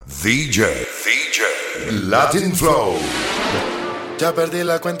DJ LatinFlow. Ya perdí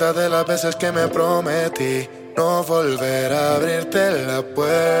la cuenta de las veces que me prometí no volver a abrirte la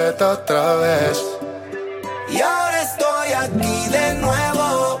puerta otra vez. Y ahora estoy aquí de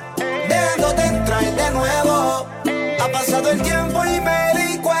nuevo, dejándote entrar de nuevo. Ha pasado el tiempo y me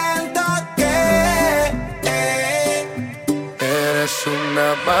di cuenta que eres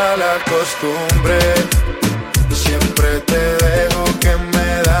una mala costumbre. Siempre te dejo que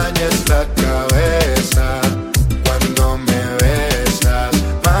me dañes la cabeza cuando me besas.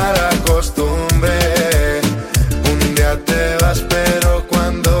 Mala costumbre. Un día te vas pero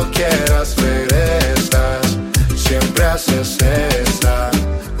cuando quieras regresas. Siempre haces esa.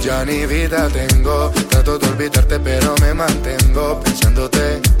 Ya ni vida tengo. Trato de olvidarte pero me mantengo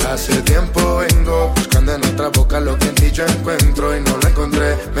pensándote. Hace tiempo vengo buscando en otra boca lo que en ti yo encuentro y no lo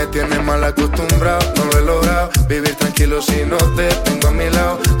encontré. Me tienes mal acostumbrado, no lo he logrado. Vivir tranquilo si no te tengo a mi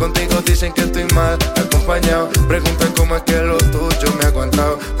lado. Contigo dicen que estoy mal acompañado. Preguntan cómo es que lo tuyo me ha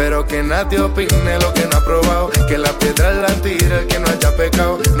aguantado. Pero que nadie opine lo que no ha probado. Que la piedra la tira el que no haya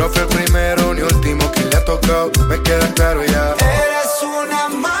pecado. No fue el primero ni último que le ha tocado. Me queda claro ya. eres una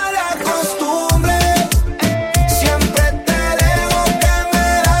mala costumbre. Siempre te dejo que me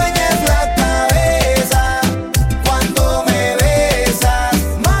dañes la cabeza cuando me besas.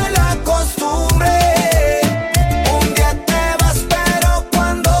 Mala costumbre. Un día te vas pero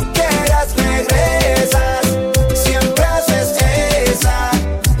cuando quieras regresas. Siempre haces esa.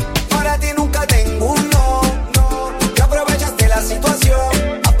 Para ti nunca tengo un no. Que aprovechaste la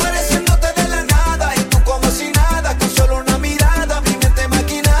situación, apareciéndote de la nada y tú como si nada, con solo una mirada mi mente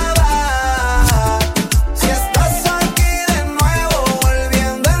maquinaba. Si estás aquí de nuevo,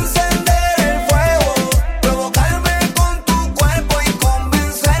 volviendo a encender el fuego, provocarme con tu cuerpo y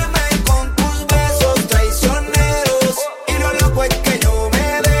convencerme con tus besos traicioneros. Y lo loco es que yo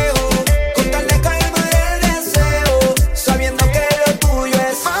me dejo con tal de calmar el deseo, sabiendo que lo tuyo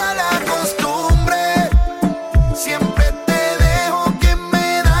es mala costumbre. Siempre te dejo que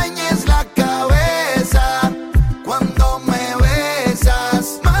me dañes la cabeza cuando me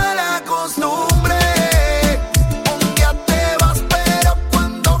besas. Mala costumbre. Un día te vas pero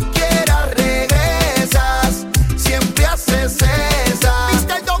cuando quieras regresas. Siempre haces esa.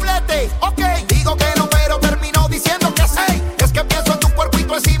 ¿Viste el doblete? Ok. Digo que no pero termino diciendo que sí. Es que pienso en tu cuerpo y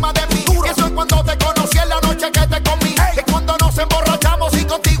tú encima de mí. Pienso en cuando te conocí, en la noche que te comí. Que cuando nos emborrachamos y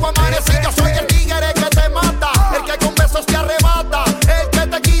contigo amanecí. Yo soy el tigre que te mata, el que con besos te arrebata, el que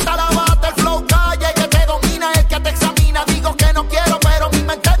te quita la bata, el flow calle, el que te domina, el que te examina. Digo que no quiero pero mi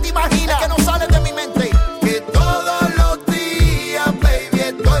mente te imagina. Es que no sale de mi mente que todos los días, baby,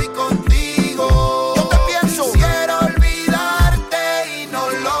 estoy contigo. Yo te pienso, quiero olvidarte y no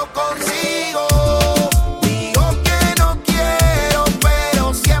lo consigo. Digo que no quiero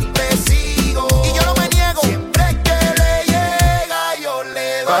pero siempre sigo. Y yo no me niego. Siempre que le llega yo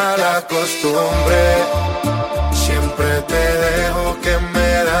le doy Mala castigo. costumbre. Siempre te dejo que me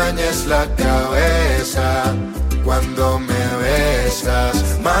dañes la cabeza cuando me besas.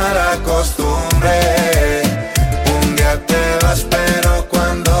 Mala costumbre. Un día te vas pero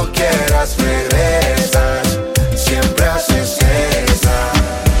cuando quieras regresas. Siempre haces esa.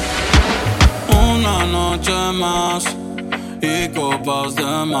 Una noche más y copas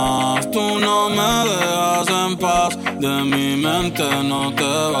de más. Tú no me dejas en paz, de mi mente no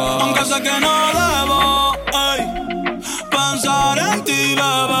te vas. Aunque sé que no debo, ey, pensar en ti,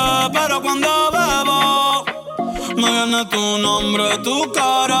 bebé, pero cuando bebo me viene tu nombre, tu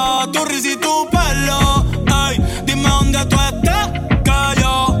cara, tu risa y tu pelo. Ey, dime dónde tú estás, que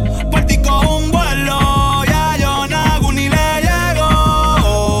yo por ti cojo un vuelo. Ya yo no hago ni le llego,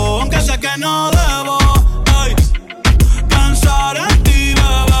 aunque sé que no debo, ey, pensar en ti,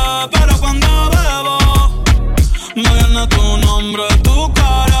 bebé, pero cuando bebo me viene tu nombre, tu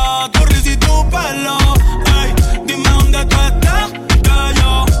cara, tu risa y tu pelo. Ey, dime dónde tú estás, que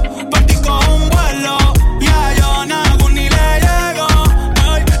yo por ti cojo un vuelo. Ya yo no hago ni le llego,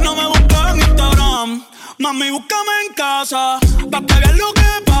 ey, no me busques en Instagram, mami, búscame en casa, pa' que veas lo que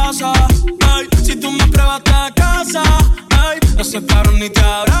pasa. Ey, si tú me pruebas te casa, ey, ese carro ni te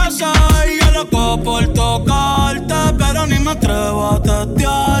abraza. Y yo loco por tocarte, pero ni me atrevo a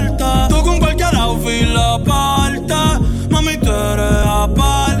testearte. Tú con cualquier outfit la parte, mami, tú eres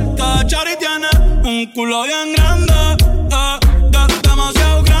aparte. Chari tiene un culo bien grande,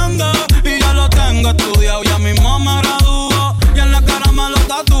 demasiado grande. Y ya lo tengo estudiado, ya mismo me gradúo. Y en la cara me lo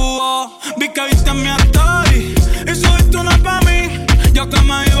tatúo. Vi que viste en mi story y subiste una pa' mí. Yo que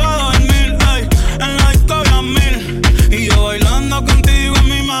me iba a dormir, ey, en la disco había 1000. Y yo bailando contigo en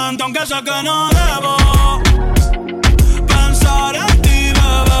mi mente, aunque sé que no debo pensar en ti,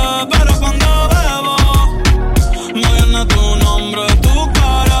 bebé,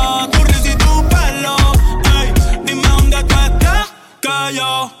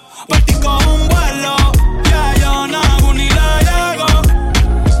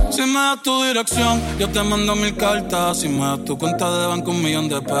 me das tu dirección, yo te mando 1000 cartas. Si me das tu cuenta de banco, 1,000,000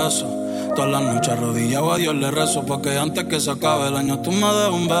 de pesos. Todas las noches arrodillado a Dios le rezo, pa' que antes que se acabe el año tú me des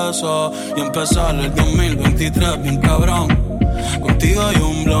un beso y empezar el 2023 bien cabrón. Contigo hay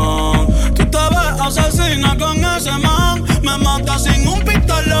un blon. Tú te ves asesina con ese man, me matas sin un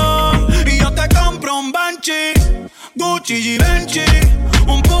pistolón. Y yo te compro un Banshee, Gucci, Givenchy,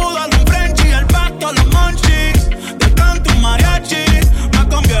 un poodle, un Frenchie, el pasto, los monchis. Te canto un mariachi, me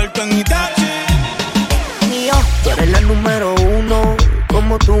convierto en Itachi. Mío, tú eres la número 1,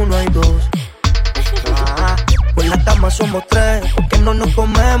 como tú no hay dos. Por la cama somos 3, porque no nos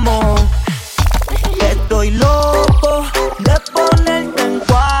comemos. Estoy loco de ponerte en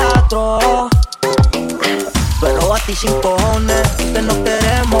 4, pero a ti sin cojones que no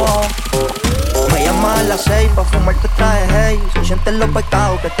queremos. Me llamas a las 6 pa' fumarte traje, hey. Si sientes los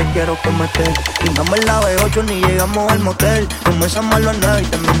pecados que te quiero cometer. Brindamos en la B8 ni llegamos al motel. Comenzamos a las 9 y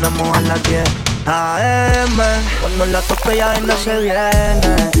terminamos a las 10 AM. Cuando la toque ya no se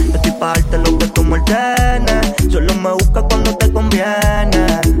viene. Yo estoy pa' darte lo que tú me ordenes. Solo me buscas cuando te conviene,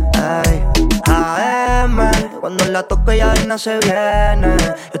 ay. AM, cuando la toque ya no se viene.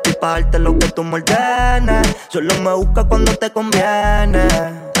 Yo estoy pa' darte lo que tú me ordenes. Solo me buscas cuando te conviene,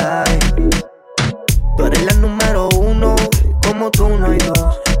 ay. Tú eres la número 1, como tú no hay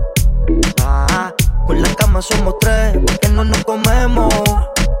dos. Con la cama somos 3, porque no nos comemos.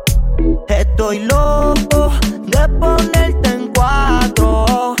 Estoy loco de ponerte en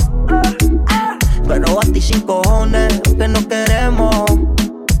 4, pero a ti sin cojones que no queremos.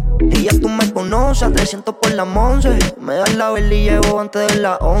 Y ya tú me conoces, a 300 por la Monse. Me das la vela y llevo antes de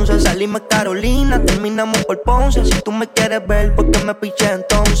las 11. Salimos Carolina, terminamos por Ponce. Si tú me quieres ver, ¿por qué me piché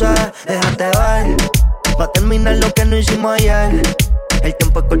entonces? Déjate ver, va a terminar lo que no hicimos ayer. El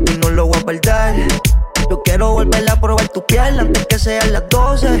tiempo es corto y no lo voy a perder. Yo quiero volver a probar tu piel antes que sean las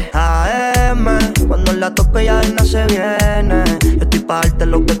 12 AM. Cuando la toque ya no se viene. Yo estoy pa' darte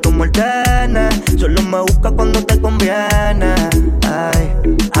lo que tú me ordenes. Solo me buscas cuando te conviene, ay.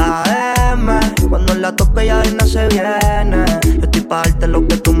 AM, cuando la toque ya no se viene. Yo estoy pa' darte lo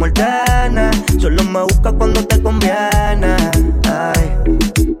que tú me ordenes. Solo me buscas cuando te conviene, ay.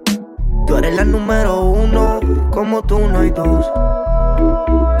 Tú eres la número 1, como tú no hay dos.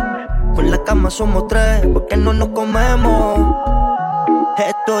 Con la cama somos 3, porque no nos comemos.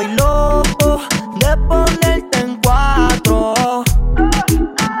 Estoy loco de ponerte en 4,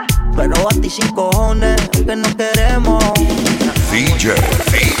 pero a ti sin cojones que no queremos. DJ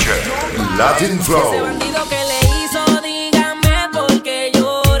LatinFlow. Ese bandido que le hizo, dígame por qué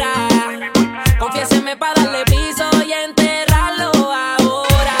llora. Confiéseme pa' darle piso y enterrarlo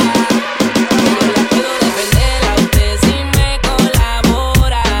ahora. Yo la puedo defender a usted si me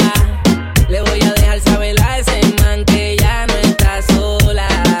colabora. Le voy a dejar saber a ese man que ya no está sola.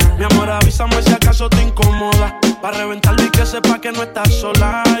 Mi amor, avísame si acaso te incomoda, pa' reventarlo y que sepa que no estás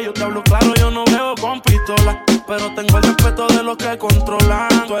sola. Yo te hablo claro, yo no veo con pistola, pero tengo el respeto de los que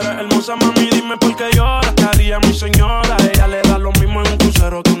controlan. Tú eres hermosa, mami, dime por qué lloras. ¿Qué haría mi señora? Ella le da lo mismo en un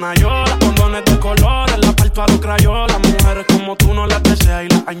crucero que una llora. Condones de colores, la palpa los crayolas. Mujeres como tú no las desea y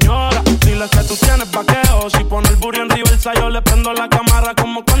las añora. Dile que tú tienes vaqueo. Si pone el burro en Riverside, yo le prendo la cámara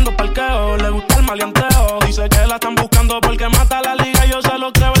como cuando parqueo. Le gusta el maleanteo. Dice que la están buscando porque mata la liga. Yo se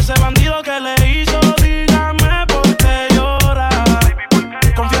lo creo, ese bandido que le hizo. Dígame por qué llora.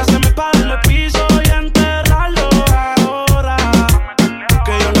 Confiáseme para darle piso y enterrarlo ahora.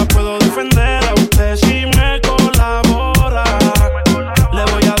 Que yo la puedo defender a usted si me colabora. Le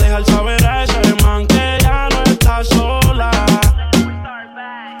voy a dejar saber a ese man que ya no está sola.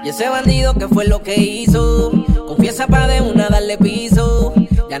 Y ese bandido que fue lo que hizo, confiesa pa' de una darle piso.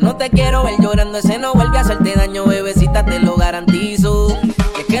 Ya no te quiero ver llorando, ese no vuelve a hacerte daño, bebecita, te lo garantizo.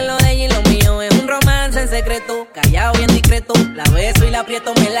 Y es que lo de ella y lo mío es un romance en secreto, callado bien discreto. La beso y la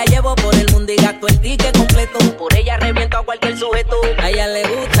aprieto, me la llevo por el mundo y gasto el ticket completo. Por ella reviento a cualquier sujeto. A ella le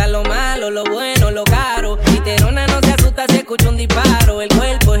gusta lo malo, lo bueno, lo caro. Literona no se asusta si escucha un disparo. El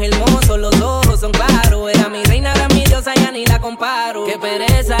cuerpo es hermoso, los ojos son claros. Era mi reina, era mi diosa, ya ni la comparo. Qué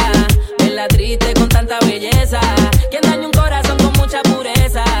pereza, verla triste con tanta belleza. Quien daña un corazón con mucha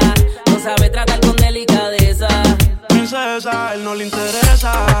pureza, no sabe tratar con delicadeza. Princesa, él no le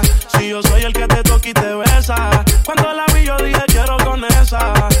interesa. Si yo soy el que te toca y te besa. Cuando la vi yo dije quiero con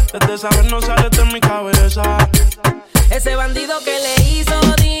esa. Desde saber no sale de mi cabeza. Ese bandido que le hizo,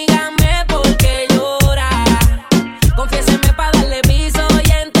 dígame por qué llora. Confiéseme pa' darle piso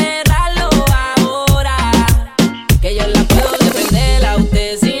y enterrarlo ahora. Que yo la puedo defender a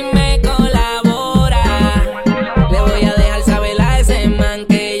usted si me colabora. Le voy a dejar saber a ese man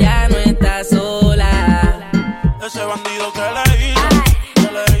que ya no está sola. Ese bandido que le hizo,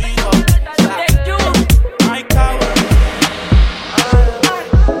 que le hizo.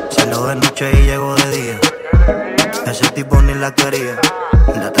 la quería.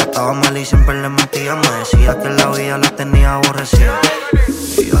 La trataba mal y siempre le mentía. Me decía que la vida la tenía aborrecida.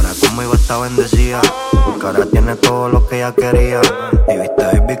 Y ahora conmigo está bendecida, porque ahora tiene todo lo que ella quería. Y viste,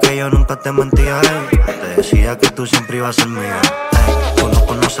 baby, que yo nunca te mentía, Te decía que tú siempre ibas a ser mía. Tú no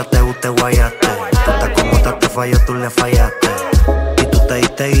conoces, te guste, guayaste. Tú estás como estás, te falló, tú le fallaste. Y tú te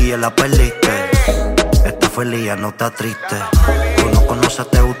diste y ya la perdiste. Está feliz, ya no está triste. Tú no conoces,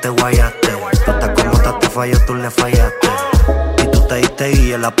 te guste, guayaste. Tú estás como estás, te falló, tú le fallaste. Y tú te diste y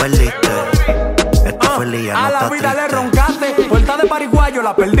ya la perdiste. Está feliz, ya no está triste. A la vida le roncaste, puerta de pariguayo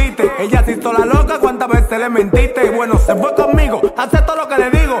la perdiste. Ella se hizo la loca, cuántas veces le mentiste. Bueno, se fue conmigo, hace todo lo que le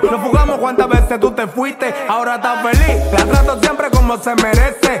digo. Nos fugamos, cuántas veces tú te fuiste. Ahora estás feliz, la trato siempre como se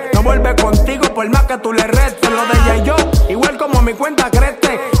merece. No vuelve contigo por más que tú le restes. Lo de ella y yo, igual como mi cuenta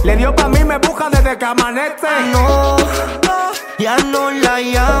crece. Le dio pa' mí, me busca desde que amanece. No, ya no la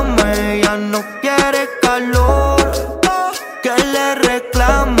llame, ya no quiere calor. Que le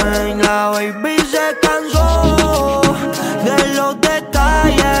reclamen, la baby se cansó de los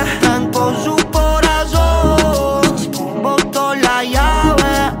detalles, trancó su corazón, botó la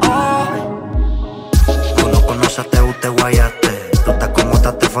llave, Tú no conoces, te guste, guayaste. Tú estás como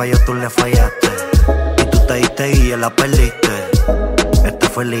estás, te falló, tú le fallaste. Y tú te diste y ya la perdiste. Está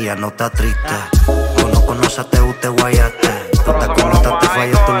feliz, ya no está triste. Tú no conoces, te guste, guayaste. Tú estás como estás, te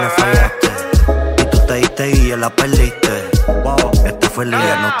falló, tú le fallaste. Y tú te diste y ya la perdiste. Está feliz,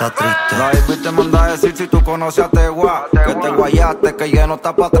 ya no está triste. La baby te manda a decir si tú conoces a Tegua, que te guayaste, que ya no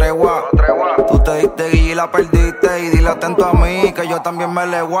está pa' tregua. Tú te diste y la perdiste. Y dile atento a mí, que yo también me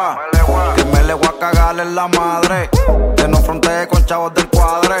legua. Que me legua a cagarle en la madre. Que no frontee con chavos del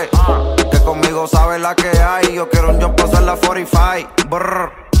cuadre. Que conmigo sabe la que hay. Yo quiero un jump pa' hacer la 45.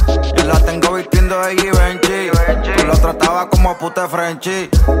 Brr. Y la tengo vistiendo de Givenchy. Tú lo trataba como pute Frenchy.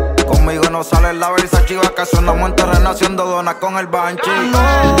 Conmigo no sale la Versace. Acaso andamos en terreno haciendo donas con el Banshee.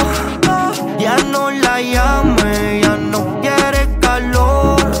 No, ya no la llame, ya no quiere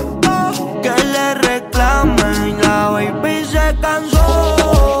calor. Que le reclamen, la baby se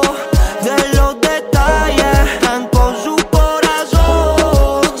cansó de los detalles, trancó su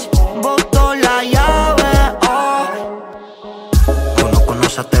corazón, botó la llave, Tú no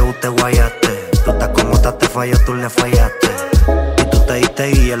conoces, te guste, guayaste. Tú estás como estás, te falló, tú le fallaste. Y tú te diste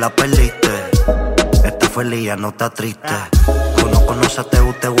y ya la perdiste. Está feliz, ya no está triste. Tú no conoces, te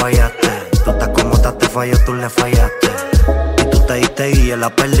guste, guayaste. Tú estás como estás, te falló, tú le fallaste. Y tú te diste y ya la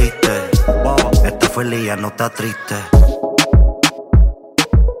perdiste. Está feliz, ya no está triste.